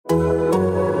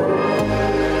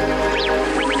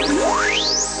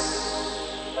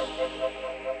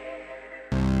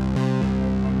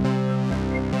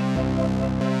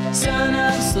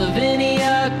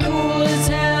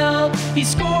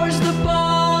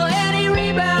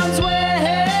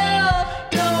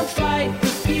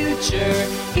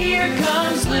Here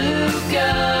comes Luka.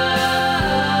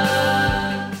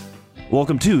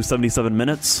 Welcome to 77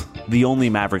 Minutes, the only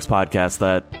Mavericks podcast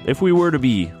that, if we were to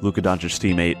be Luka Doncic's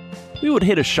teammate, we would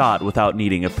hit a shot without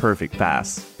needing a perfect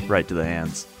pass right to the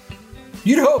hands.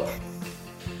 You'd hope.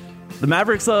 The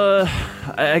Mavericks,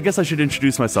 I guess I should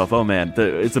introduce myself. Oh man,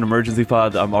 it's an emergency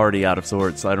pod. I'm already out of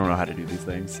sorts. I don't know how to do these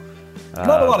things.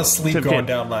 Not a lot of sleep going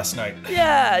down last night.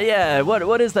 Yeah.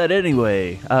 What is that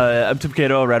anyway? I'm Tim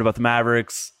Cato. I write about the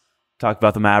Mavericks, talk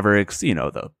about the Mavericks. You know,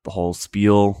 the whole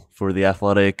spiel for The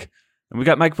Athletic. And we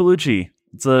got Mike Bellucci.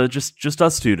 It's just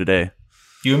us two today.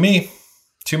 You and me,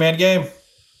 2-man game,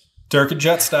 Dirk and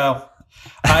Jet style.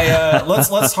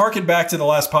 Let's harken back to the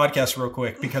last podcast real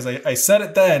quick because I said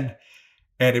it then,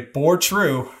 and it bore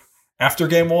true. After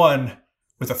game one,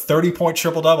 with a 30-point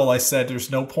triple-double, I said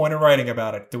there's no point in writing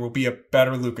about it. There will be a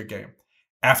better Luka game.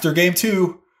 After game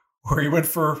two, where he went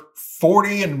for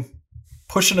 40 and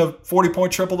pushing a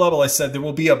 40-point triple-double, I said there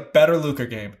will be a better Luka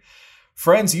game.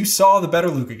 Friends, you saw the better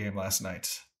Luka game last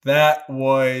night. That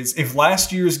was, if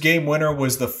last year's game winner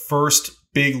was the first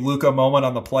big Luka moment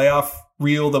on the playoff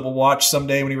reel that we'll watch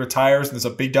someday when he retires, and there's a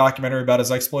big documentary about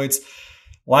his exploits,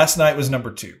 last night was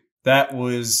number two. That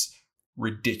was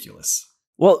ridiculous.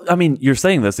 Well, I mean, you're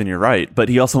saying this and you're right, but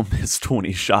he also missed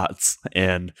 20 shots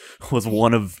and was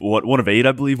one of 8,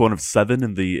 I believe, one of 7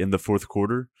 in the fourth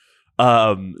quarter.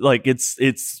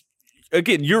 It's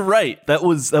again, you're right. That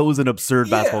was an absurd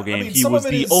basketball game. I mean, he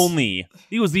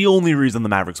was the only reason the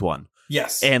Mavericks won.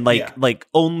 Yes. And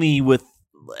only with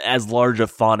as large a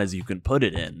font as you can put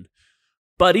it in.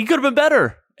 But he could have been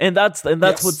better. And that's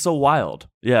what's so wild.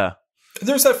 Yeah.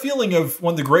 There's that feeling of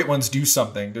when the great ones do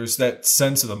something, there's that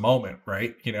sense of the moment,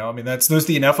 right? You know, I mean, there's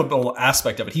the ineffable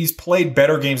aspect of it. He's played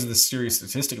better games in this series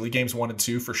statistically, games 1 and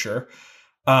 2 for sure.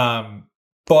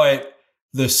 But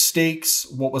the stakes,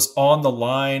 what was on the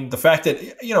line, the fact that,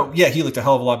 he looked a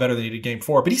hell of a lot better than he did game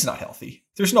 4, but he's not healthy.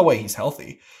 There's no way he's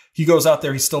healthy. He goes out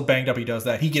there, he's still banged up, he does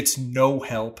that. He gets no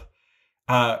help.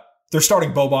 They're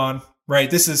starting Boban, right?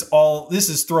 This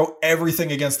is throw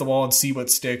everything against the wall and see what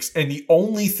sticks. And the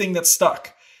only thing that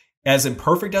stuck, as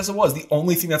imperfect as it was, the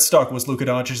only thing that stuck was Luka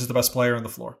Doncic is the best player on the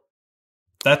floor.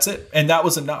 That's it. And that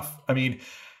was enough. I mean,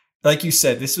 like you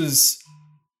said,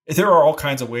 there are all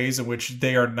kinds of ways in which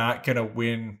they are not going to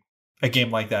win a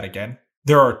game like that again.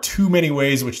 There are too many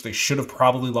ways in which they should have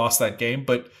probably lost that game,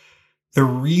 but the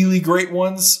really great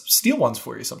ones steal ones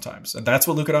for you sometimes. And that's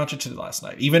what Luka Doncic did last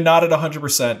night. Even not at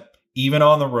 100%, even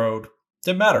on the road,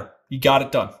 didn't matter. He got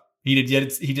it done. He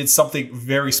did something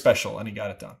very special, and he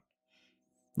got it done.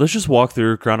 Let's just walk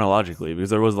through chronologically,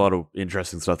 because there was a lot of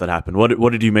interesting stuff that happened.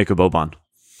 What did you make of Boban?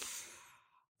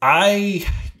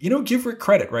 Give Rick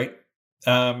credit, right?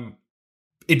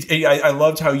 I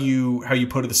loved how you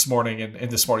put it this morning in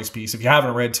this morning's piece. If you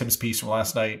haven't read Tim's piece from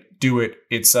last night, do it.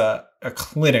 It's a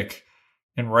clinic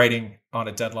in writing on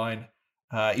a deadline.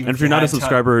 And if you're not a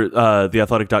subscriber,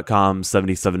 theathletic.com,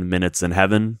 77 minutes in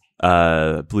heaven.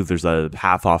 I believe there's a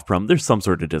half off promo. There's some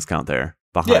sort of discount there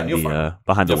behind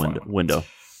the window.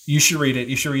 You should read it.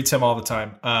 You should read Tim all the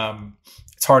time.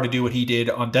 It's hard to do what he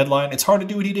did on deadline. It's hard to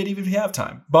do what he did even if you have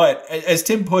time. But as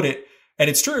Tim put it, and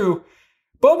it's true,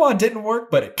 Boban didn't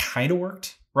work, but it kind of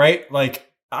worked, right?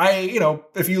 Like,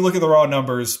 if you look at the raw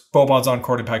numbers, Boban's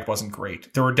on-court impact wasn't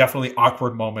great. There were definitely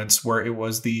awkward moments where it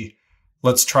was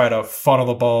let's try to funnel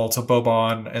the ball to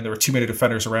Boban, and there were too many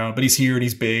defenders around, but he's here and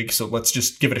he's big, so let's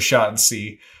just give it a shot and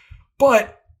see.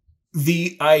 But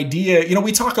the idea,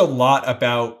 we talk a lot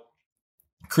about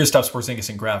Kristaps Porzingis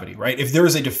and gravity, right? If there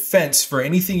is a defense for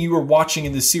anything you were watching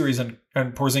in this series and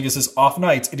Porzingis' off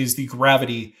nights, it is the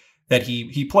gravity that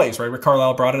he plays, right? Rick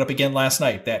Carlisle brought it up again last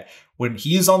night, that when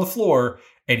he is on the floor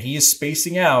and he is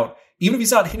spacing out, even if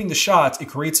he's not hitting the shots, it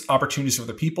creates opportunities for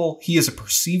other people. He is a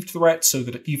perceived threat, so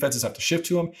that defenses have to shift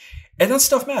to him. And that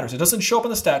stuff matters. It doesn't show up on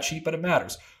the stat sheet, but it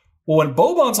matters. Well, when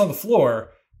Boban's on the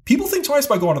floor, people think twice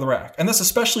about going to the rack. And that's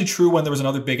especially true when there was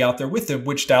another big out there with him,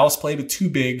 which Dallas played with 2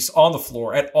 bigs on the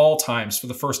floor at all times for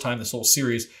the first time this whole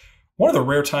series. One of the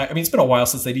rare times, it's been a while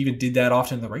since they even did that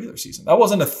often in the regular season. That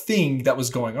wasn't a thing that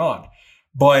was going on.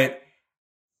 But,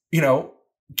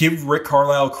 give Rick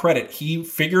Carlisle credit. He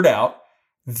figured out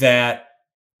that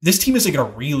this team isn't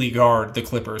going to really guard the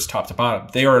Clippers top to bottom.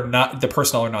 The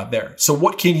personnel are not there. So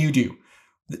what can you do?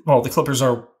 Well, the Clippers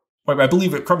are, I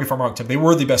believe, correct me if I'm wrong, Tim, they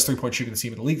were the best 3-point shooting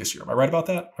team in the league this year. Am I right about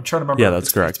that? I'm trying to remember. Yeah,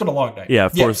 that's correct. It's been a long night. Yeah,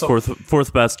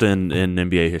 fourth best in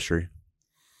NBA history.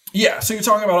 Yeah, so you're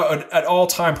talking about an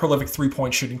all-time prolific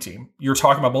 3-point shooting team. You're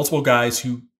talking about multiple guys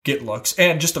who get looks,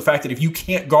 and just the fact that if you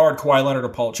can't guard Kawhi Leonard or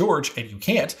Paul George, and you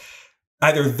can't,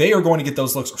 either they are going to get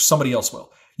those looks or somebody else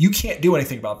will. You can't do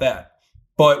anything about that.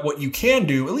 But what you can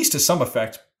do, at least to some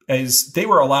effect, is they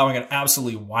were allowing an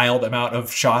absolutely wild amount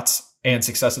of shots and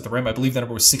success at the rim. I believe the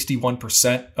number was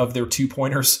 61% of their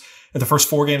 2-pointers in the first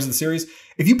 4 games of the series.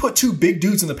 If you put 2 big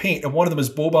dudes in the paint and one of them is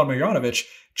Boban Marjanovic,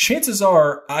 chances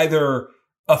are either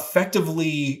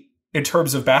effectively in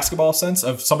terms of basketball sense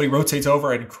of somebody rotates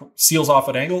over and seals off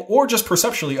an angle, or just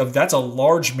perceptually of that's a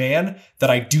large man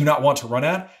that I do not want to run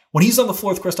at. When he's on the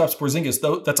floor with Kristaps Porzingis,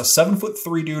 though, that's a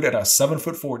 7'3" dude and a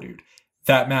 7'4" dude.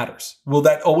 That matters. Will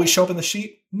that always show up in the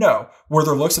sheet? No. Were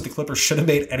there looks that the Clippers should have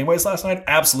made anyways last night?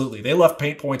 Absolutely. They left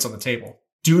paint points on the table.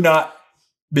 Do not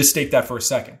mistake that for a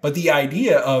second. But the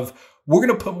idea of we're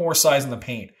going to put more size in the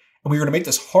paint and we're going to make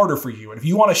this harder for you. And if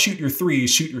you want to shoot your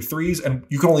threes, and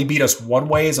you can only beat us one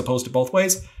way as opposed to both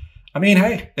ways. I mean,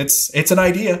 hey, it's an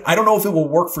idea. I don't know if it will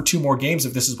work for 2 more games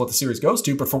if this is what the series goes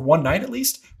to, but for one night at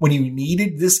least, when you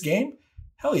needed this game,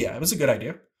 hell yeah, it was a good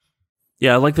idea.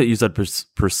 Yeah, I like that you said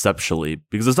perceptually,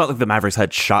 because it's not like the Mavericks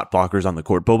had shot blockers on the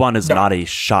court. Boban is not a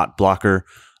shot blocker.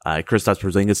 Kristaps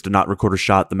Porzingis did not record a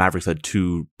shot. The Mavericks had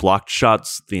 2 blocked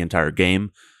shots the entire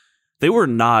game. They were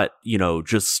not,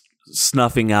 just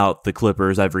snuffing out the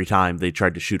Clippers every time they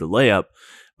tried to shoot a layup,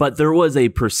 but there was a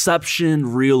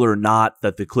perception, real or not,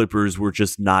 that the Clippers were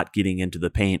just not getting into the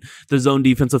paint. The zone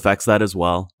defense affects that as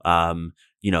well.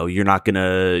 You're not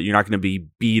gonna be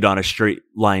beat on a straight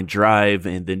line drive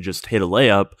and then just hit a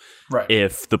layup. Right.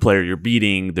 If the player you're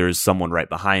beating, there's someone right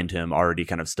behind him already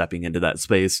kind of stepping into that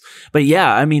space. But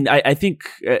yeah, I mean, I think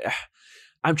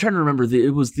I'm trying to remember.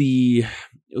 It was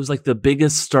like the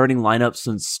biggest starting lineup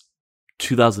since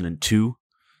 2002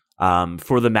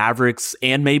 for the Mavericks,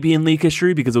 and maybe in league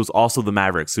history, because it was also the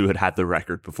Mavericks who had the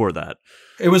record before that.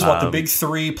 It was the big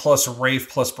 3 plus Rafe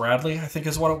plus Bradley, I think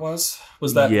is what it was.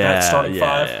 Was that starting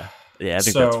 5? Yeah, I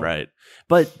think that's right.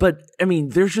 But I mean,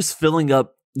 they're just filling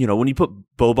up, when you put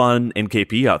Boban and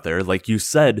KP out there, like you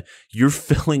said, you're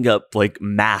filling up like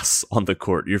mass on the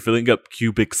court. You're filling up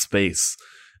cubic space.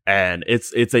 And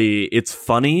it's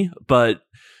funny, but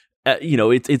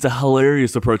it's a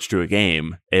hilarious approach to a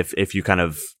game if you kind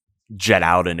of jet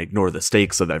out and ignore the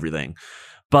stakes of everything.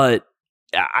 But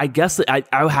I guess I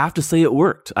have to say it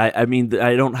worked. I mean,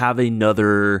 I don't have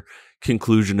another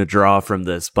conclusion to draw from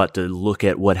this, but to look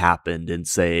at what happened and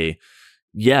say,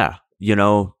 yeah, you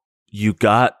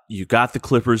got the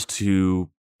Clippers to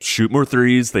shoot more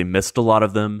threes. They missed a lot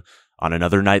of them. On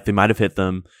another night, they might have hit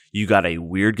them. You got a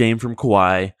weird game from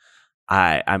Kawhi.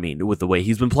 I mean, with the way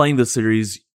he's been playing this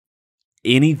series,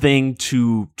 anything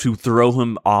to throw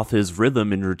him off his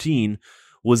rhythm and routine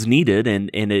was needed, and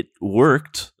it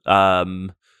worked.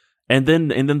 And then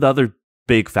the other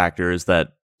big factor is that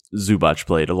Zubac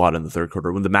played a lot in the third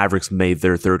quarter. When the Mavericks made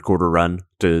their third quarter run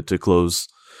to close,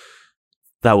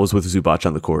 that was with Zubac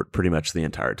on the court pretty much the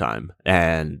entire time,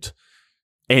 and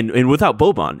without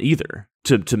Boban either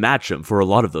to match him for a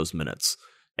lot of those minutes.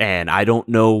 And I don't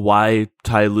know why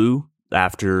Ty Lue,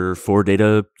 after 4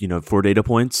 data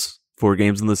points, 4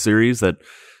 games in the series, that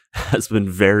has been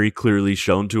very clearly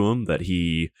shown to him that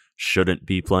he shouldn't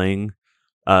be playing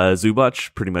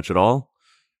Zubac pretty much at all.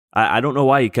 I don't know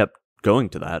why he kept going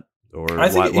to that, or I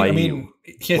think, why he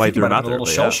might have been a little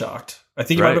shell shocked. I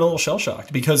think he might have been a little shell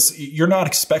shocked because you're not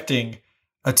expecting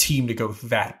a team to go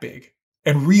that big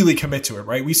and really commit to it,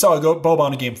 right? We saw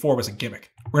Boban in Game 4 was a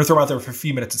gimmick. We're going to throw him out there for a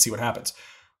few minutes and see what happens.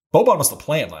 Boban was the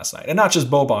plan last night, and not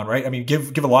just Boban, right? I mean,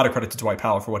 give a lot of credit to Dwight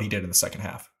Powell for what he did in the second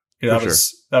half.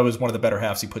 That was one of the better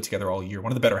halves he put together all year.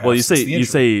 One of the better halves. Well,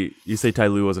 you say Ty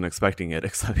Lue wasn't expecting it,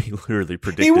 except he literally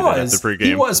predicted it at the pregame.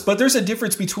 He was, but there's a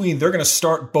difference between they're going to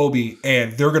start Bobby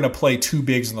and they're going to play 2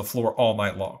 bigs on the floor all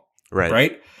night long.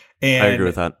 Right. And I agree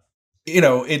with that.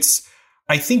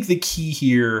 I think the key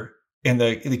here and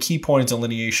the key point of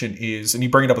delineation is, and you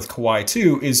bring it up with Kawhi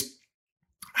too, is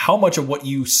how much of what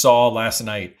you saw last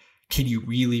night can you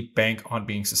really bank on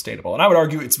being sustainable? And I would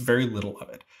argue it's very little of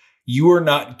it. You are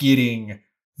not getting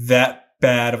that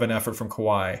bad of an effort from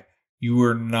Kawhi. You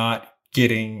are not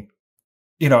getting,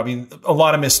 a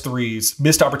lot of missed threes,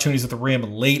 missed opportunities at the rim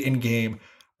late in game,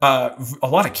 a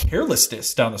lot of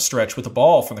carelessness down the stretch with the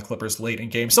ball from the Clippers late in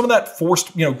game. Some of that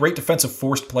forced, great defensive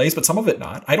forced plays, but some of it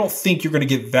not. I don't think you're going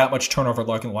to get that much turnover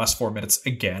luck in the last 4 minutes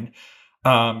again.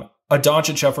 A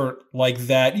Doncic effort like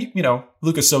that,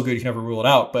 Luka's so good you can never rule it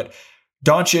out, but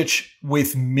Doncic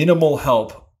with minimal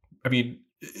help, I mean,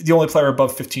 the only player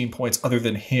above 15 points other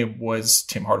than him was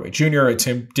Tim Hardaway Jr. And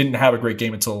Tim didn't have a great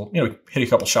game until, hit a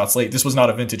couple shots late. This was not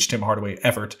a vintage Tim Hardaway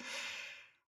effort.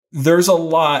 There's a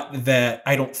lot that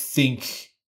I don't think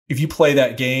if you play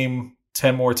that game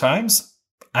 10 more times,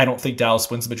 I don't think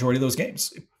Dallas wins the majority of those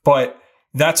games. But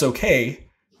that's okay.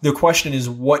 The question is,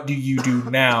 what do you do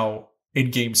now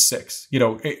in game 6?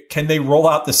 Can they roll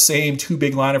out the same two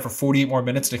big lineup for 48 more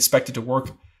minutes and expect it to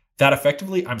work that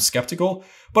effectively? I'm skeptical.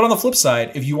 But on the flip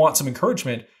side, if you want some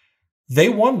encouragement, they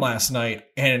won last night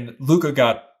and Luka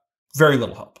got very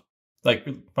little help. Like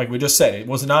we just said, it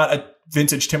was not a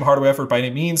vintage Tim Hardaway effort by any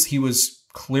means. He was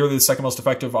clearly the second most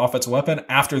effective offensive weapon.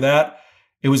 After that,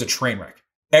 it was a train wreck.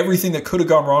 Everything that could have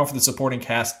gone wrong for the supporting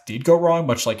cast did go wrong,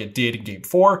 much like it did in game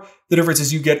 4. The difference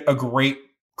is you get a great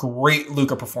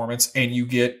Luka performance and you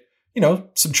get,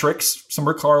 some tricks, some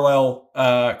Rick Carlisle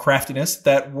craftiness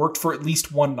that worked for at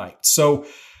least one night. So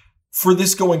for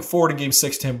this going forward in game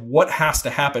 6, Tim, what has to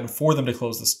happen for them to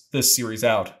close this series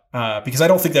out? Because I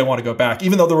don't think they want to go back.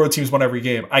 Even though the road teams won every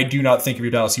game, I do not think if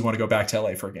you're Dallas, you want to go back to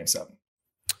LA for a game 7.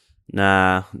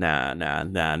 Nah.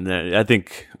 I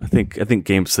think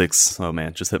game 6. Oh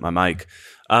man, just hit my mic.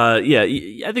 Yeah,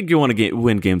 I think you want to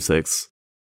win game 6.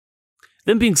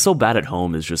 Them being so bad at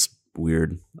home is just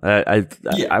weird. I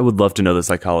would love to know the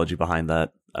psychology behind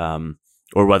that,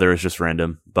 or whether it's just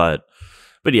random. But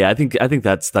yeah, I think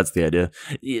that's the idea.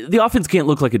 The offense can't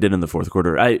look like it did in the fourth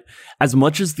quarter. As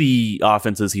much as the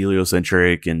offense is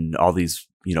heliocentric and all these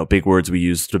big words we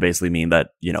use to basically mean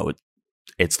that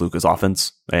it's Luka's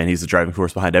offense and he's the driving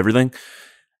force behind everything.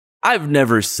 I've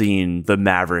never seen the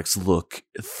Mavericks look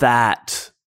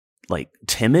that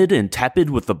timid and tepid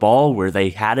with the ball, where they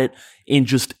had it and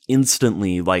just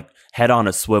instantly head on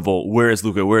a swivel. Where is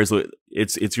Luka?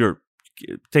 It's your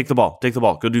take the ball,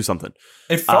 go do something.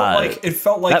 It felt like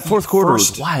that fourth quarter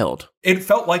was wild. It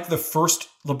felt like the first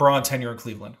LeBron tenure in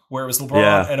Cleveland, where it was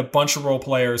LeBron and a bunch of role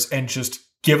players and just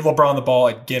give LeBron the ball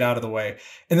and get out of the way.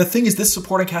 And the thing is, this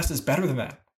supporting cast is better than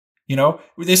that.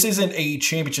 This isn't a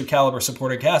championship caliber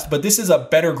supporting cast, but this is a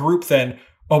better group than,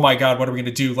 oh my God, what are we going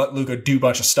to do? Let Luka do a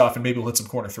bunch of stuff and maybe we'll hit some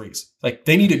corner threes.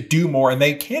 They need to do more, and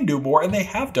they can do more, and they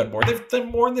have done more. They've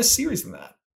done more in this series than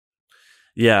that.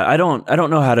 Yeah, I don't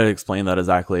know how to explain that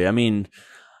exactly. I mean,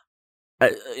 I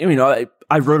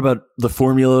wrote about the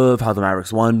formula of how the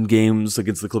Mavericks won games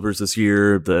against the Clippers this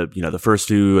year, the first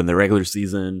two in the regular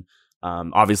season.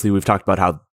 Obviously, we've talked about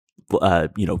how,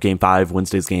 game 5,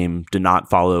 Wednesday's game, did not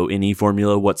follow any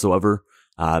formula whatsoever.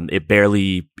 It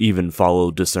barely even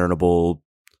followed discernible,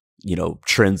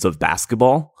 trends of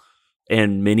basketball.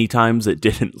 And many times it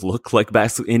didn't look like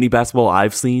any basketball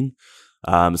I've seen.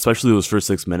 Especially those first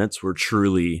 6 minutes were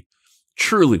truly,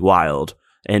 truly wild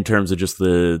in terms of just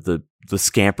the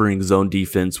scampering zone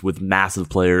defense with massive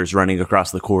players running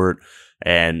across the court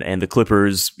and the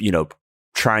Clippers,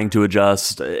 trying to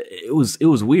adjust. It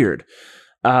was weird.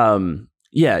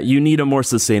 Yeah, you need a more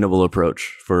sustainable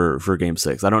approach for game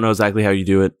 6. I don't know exactly how you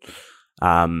do it.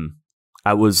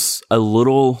 I was a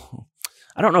little,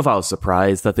 I don't know if I was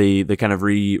surprised that they kind of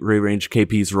rearranged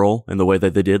KP's role in the way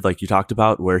that they did, like you talked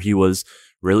about, where he was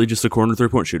really just a corner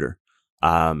 3-point shooter.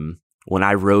 When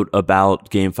I wrote about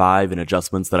game 5 and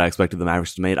adjustments that I expected the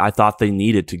Mavericks to make, I thought they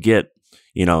needed to get,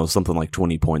 something like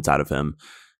 20 points out of him,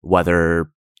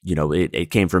 whether,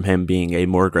 it came from him being a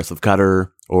more aggressive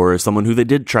cutter or someone who they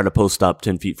did try to post up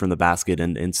 10 feet from the basket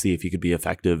and see if he could be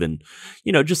effective and,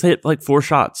 just hit 4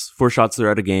 shots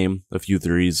throughout a game, a few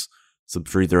threes, some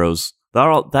free throws.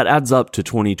 That adds up to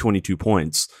 22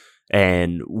 points.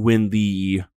 And when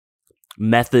the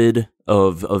method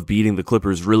of beating the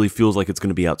Clippers really feels like it's going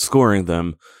to be outscoring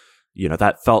them,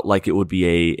 that felt like it would be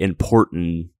a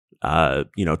important,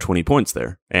 20 points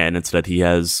there. And instead he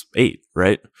has 8,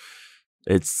 right?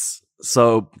 It's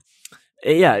so,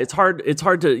 yeah, it's hard to,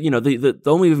 the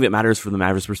only thing that matters from the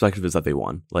Mavericks perspective is that they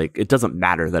won. It doesn't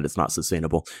matter that it's not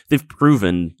sustainable. They've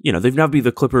proven, they've now beat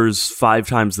the Clippers 5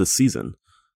 times this season.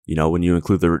 When you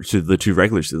include the 2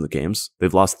 regular season games,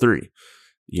 they've lost 3.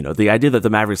 The idea that the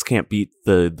Mavericks can't beat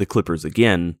the Clippers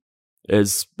again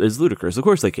is ludicrous. Of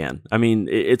course they can. I mean,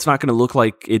 it's not going to look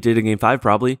like it did in game 5,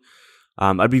 probably.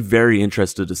 I'd be very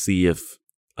interested to see if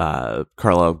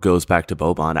Carlisle goes back to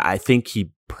Boban. I think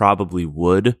he probably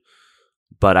would,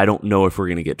 but I don't know if we're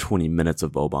going to get 20 minutes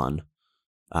of Boban.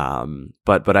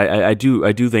 But I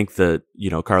do think that,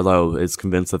 Carlisle is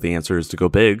convinced that the answer is to go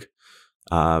big.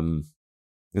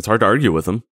 It's hard to argue with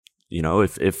him.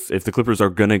 If the Clippers are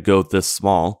going to go this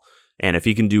small, and if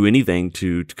he can do anything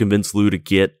to convince Lou to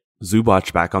get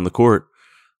Zubac back on the court,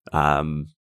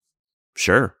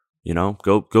 sure,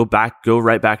 go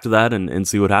right back to that and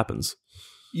see what happens.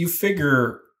 You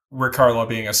figure Rick Carlisle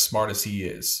being as smart as he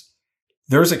is,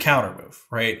 there's a counter move,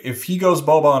 right? If he goes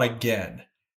Boban again,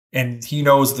 and he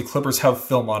knows the Clippers have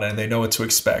film on it and they know what to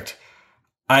expect,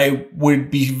 I would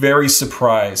be very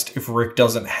surprised if Rick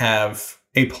doesn't have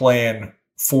a plan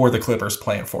for the Clippers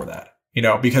plan for that,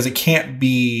 because it can't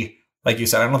be, like you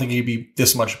said, I don't think it could be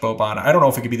this much Boban. I don't know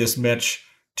if it could be this much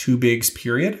two bigs,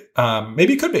 period.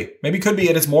 Maybe it could be. Maybe it could be,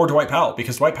 and it's more Dwight Powell,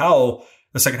 because Dwight Powell,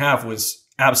 the second half, was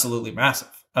absolutely massive.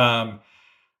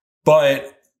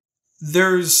 But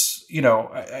there's,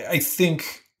 I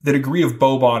think the degree of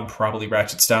Boban probably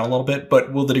ratchets down a little bit,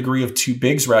 but will the degree of two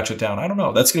bigs ratchet down? I don't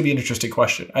know. That's going to be an interesting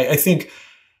question. I think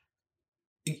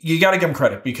you got to give them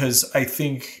credit, because I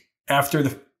think after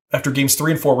games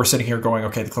 3 and 4, we're sitting here going,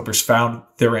 okay, the Clippers found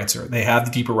their answer. They have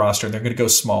the deeper roster and they're going to go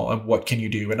small. And what can you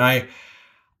do? And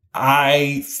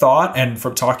I thought, and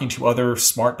from talking to other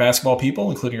smart basketball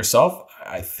people, including yourself,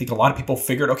 I think a lot of people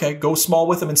figured, okay, go small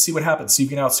with them and see what happens. See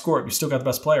if you can outscore it. You still got the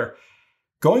best player.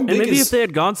 Going big, and maybe if they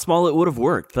had gone small, it would have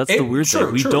worked. That's the weird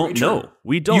thing. We don't know.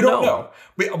 We don't know.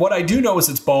 What I do know is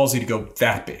it's ballsy to go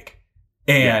that big,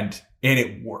 and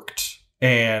it worked.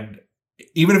 And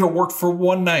even if it worked for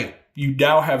one night, you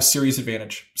now have series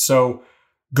advantage. So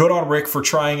good on Rick for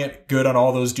trying it. Good on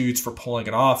all those dudes for pulling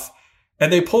it off.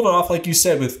 And they pulled it off, like you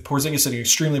said, with Porzingis in an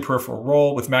extremely peripheral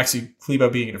role, with Maxi Kleber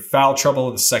being in foul trouble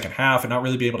in the second half and not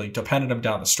really being able to depend on him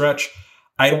down the stretch.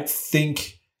 I don't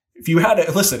think if you had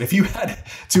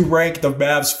to rank the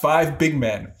Mavs 5 big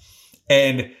men,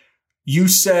 and you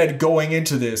said going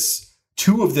into this,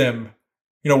 2 of them,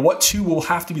 what 2 will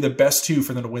have to be the best 2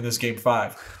 for them to win this game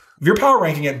 5? If you're power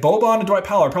ranking it, Boban and Dwight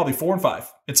Powell are probably 4 and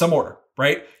 5 in some order,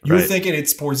 right? You're thinking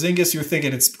it's Porzingis, you're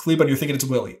thinking it's Kleber, you're thinking it's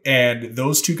Willie. And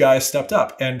those 2 guys stepped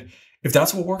up. And if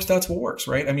that's what works, that's what works,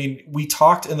 right? I mean, we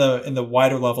talked in the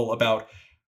wider level about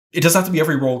it doesn't have to be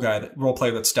every role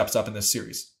player that steps up in this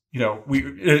series.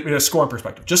 In a scoring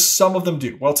perspective, just some of them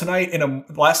do. Well,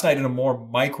 last night in a more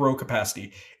micro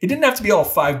capacity, it didn't have to be all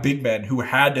 5 big men who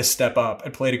had to step up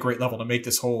and play at a great level to make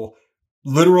this whole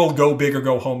literal go big or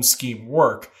go home scheme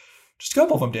work. Just a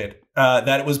couple of them did.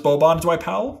 That it was Boban and Dwight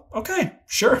Powell. Okay,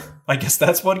 sure. I guess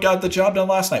that's what got the job done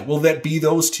last night. Will that be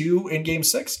those 2 in game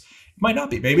 6? It might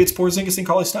not be. Maybe it's Porzingis and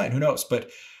Cauley-Stein. Who knows? But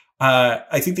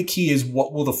I think the key is,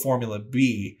 what will the formula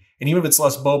be? And even if it's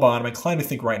less Boban, I'm inclined to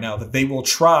think right now that they will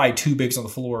try 2 bigs on the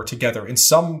floor together in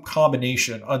some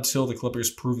combination until the Clippers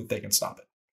prove that they can stop it.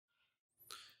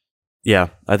 Yeah,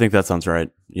 I think that sounds right.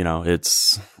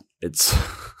 It's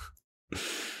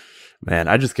man,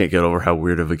 I just can't get over how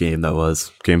weird of a game that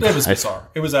was. It was bizarre.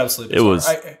 It was absolutely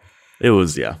bizarre. It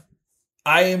was, yeah.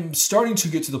 I am starting to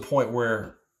get to the point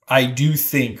where I do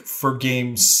think for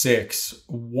game 6,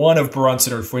 one of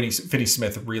Brunson or Finney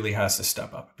Smith really has to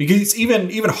step up, because even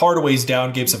Hardaway's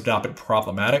down games have not been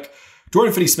problematic.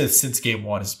 Dorian Finney-Smith since game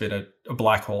 1 has been a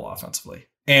black hole offensively,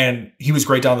 and he was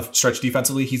great down the stretch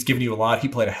defensively. He's given you a lot. He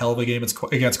played a hell of a game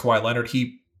against Kawhi Leonard.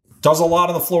 He does a lot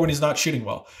on the floor when he's not shooting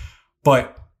well,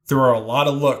 but there are a lot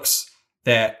of looks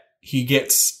that he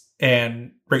gets.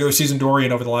 And regular season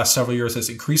Dorian over the last several years has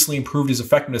increasingly improved his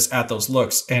effectiveness at those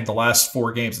looks. And the last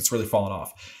 4 games, it's really fallen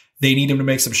off. They need him to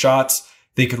make some shots.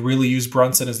 They could really use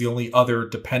Brunson as the only other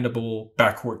dependable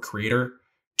backcourt creator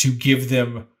to give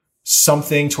them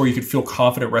something to where you could feel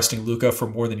confident resting Luka for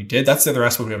more than he did. That's the other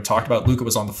aspect we haven't talked about. Luka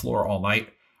was on the floor all night.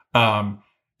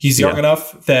 He's young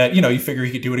enough that, you figure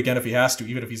he could do it again if he has to,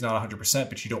 even if he's not 100%,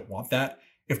 but you don't want that.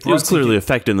 He was clearly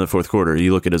affected in the fourth quarter.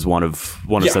 You look at his 1 of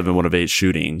 7, 1 of 8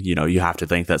 shooting. You have to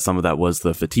think that some of that was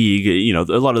the fatigue.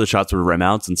 A lot of the shots were rim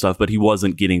outs and stuff, but he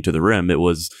wasn't getting to the rim. It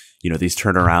was, these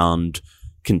turnaround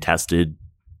contested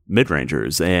mid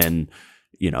rangers. And,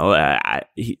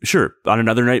 sure, on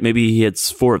another night, maybe he hits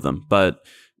 4 of them. But,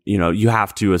 you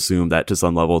have to assume that to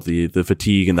some level, the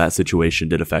fatigue in that situation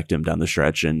did affect him down the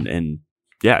stretch. And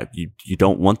yeah, you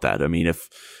don't want that. I mean, if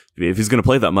he's going to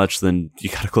play that much, then you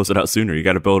got to close it out sooner. You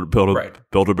got to build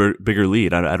a bigger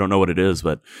lead. I don't know what it is,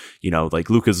 but like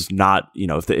Luka's not.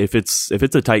 If it's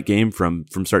a tight game from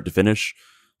start to finish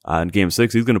in game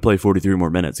 6, he's going to play 43 more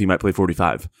minutes. He might play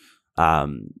 45. But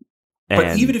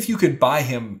even if you could buy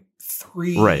him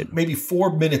 3, maybe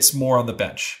 4 minutes more on the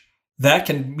bench, that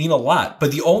can mean a lot.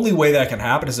 But the only way that can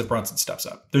happen is if Brunson steps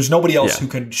up. There's nobody else who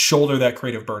can shoulder that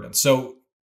creative burden. So.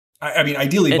 I mean,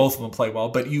 ideally, both of them play well,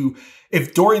 but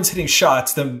if Dorian's hitting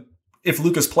shots, then if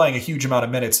Luka's playing a huge amount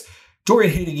of minutes,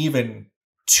 Dorian hitting even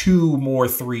 2 more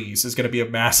threes is going to be a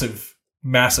massive,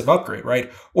 massive upgrade,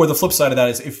 right? Or the flip side of that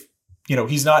is if,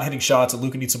 he's not hitting shots and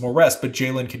Luka needs some more rest, but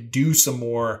Jalen can do some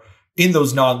more in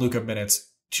those non-Luka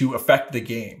minutes to affect the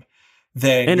game,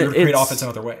 then you're great offense in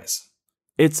other ways.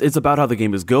 It's about how the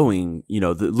game is going.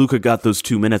 Luka got those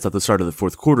 2 minutes at the start of the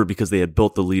fourth quarter because they had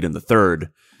built the lead in the third.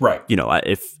 Right.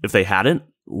 If they hadn't,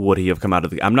 would he have come out of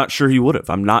the? I'm not sure he would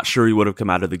have. I'm not sure he would have come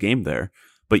out of the game there.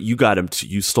 But you got him.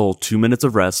 You stole 2 minutes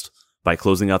of rest by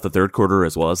closing out the third quarter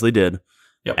as well as they did.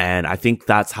 Yep. And I think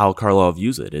that's how Karlov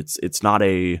views it. It's not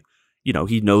a.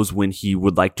 He knows when he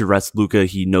would like to rest Luka.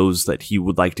 He knows that he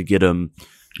would like to get him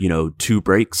 2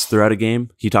 breaks throughout a game.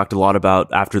 He talked a lot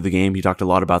about after the game. He talked a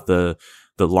lot about the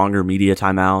longer media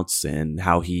timeouts and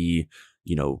how he,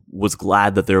 was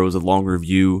glad that there was a long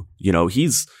review.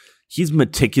 He's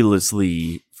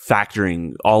meticulously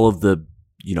factoring all of the,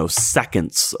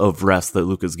 seconds of rest that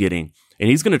Luka's getting, and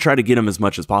he's going to try to get him as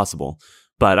much as possible.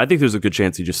 But I think there's a good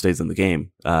chance he just stays in the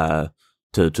game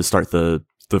to start the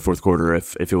fourth quarter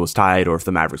if it was tied or if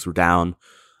the Mavericks were down.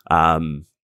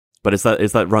 But it's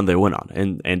that run they went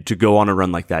on, and to go on a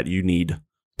run like that, you need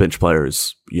bench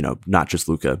players, not just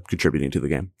Luka contributing to the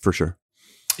game for sure.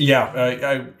 Yeah,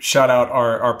 I shout out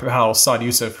our pal Saad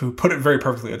Youssef, who put it very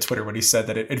perfectly on Twitter when he said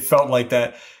that it felt like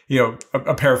that.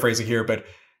 I'm paraphrasing here, but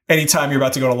anytime you're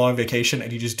about to go on a long vacation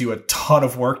and you just do a ton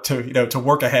of work to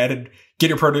work ahead and get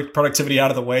your productivity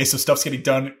out of the way, so stuff's getting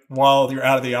done while you're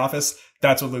out of the office.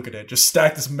 That's what Luka did. Just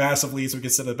stack this massive lead so we can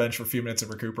sit on the bench for a few minutes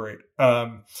and recuperate.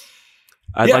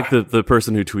 I'd like the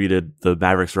person who tweeted the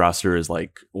Mavericks roster is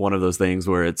like one of those things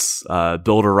where it's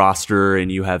build a roster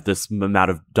and you have this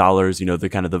amount of dollars, the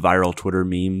kind of the viral Twitter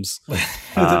memes.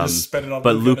 Just spend it on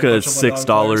but Luka is $6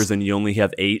 players. and you only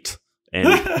have 8,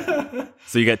 and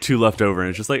so you got 2 left over, and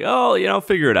it's just like,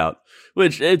 figure it out.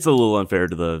 Which it's a little unfair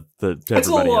to everybody it's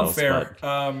a little else. Unfair.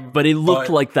 But it looked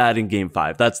like that in Game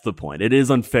 5. That's the point. It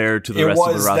is unfair to the rest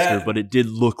of the roster, but it did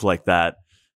look like that.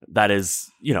 That is,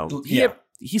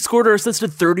 He scored or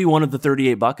assisted 31 of the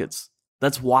 38 buckets.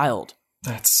 That's wild.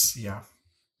 Yeah.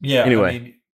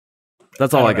 Anyway,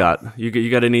 that's all I got. You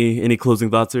got any closing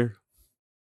thoughts here?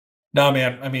 No,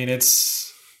 man. I mean,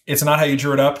 it's not how you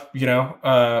drew it up.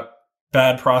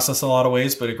 Bad process in a lot of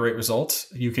ways, but a great result.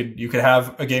 You could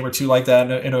have a game or two like that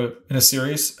in a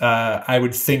series. I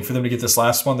would think for them to get this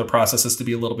last one, the process is to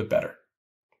be a little bit better.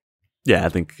 Yeah, I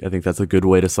think that's a good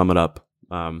way to sum it up.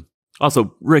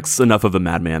 Also, Rick's enough of a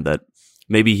madman that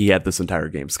maybe he had this entire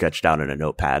game sketched out in a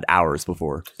notepad hours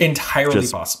before. Entirely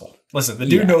possible. Listen, the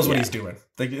dude knows what he's doing.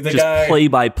 The just guy, play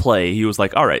by play, he was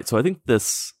like, all right, so I think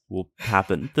this will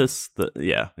happen.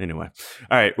 Anyway.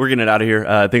 All right, we're getting it out of here.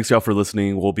 Thanks, y'all, for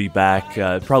listening. We'll be back,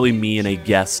 probably me and a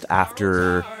guest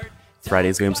after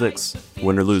Friday's Game 6.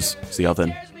 Win or lose. See y'all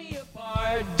then.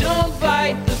 Don't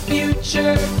fight the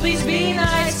future. Please be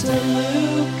nice to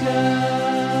Luka.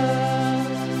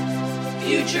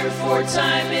 Future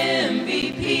 4-time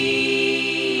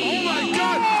MVP. Oh my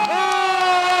God!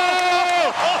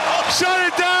 Oh! Shut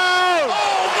it down!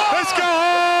 Let's go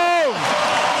home!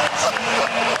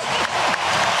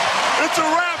 It's a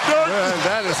wrap, dude! Man,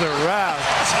 that is a wrap.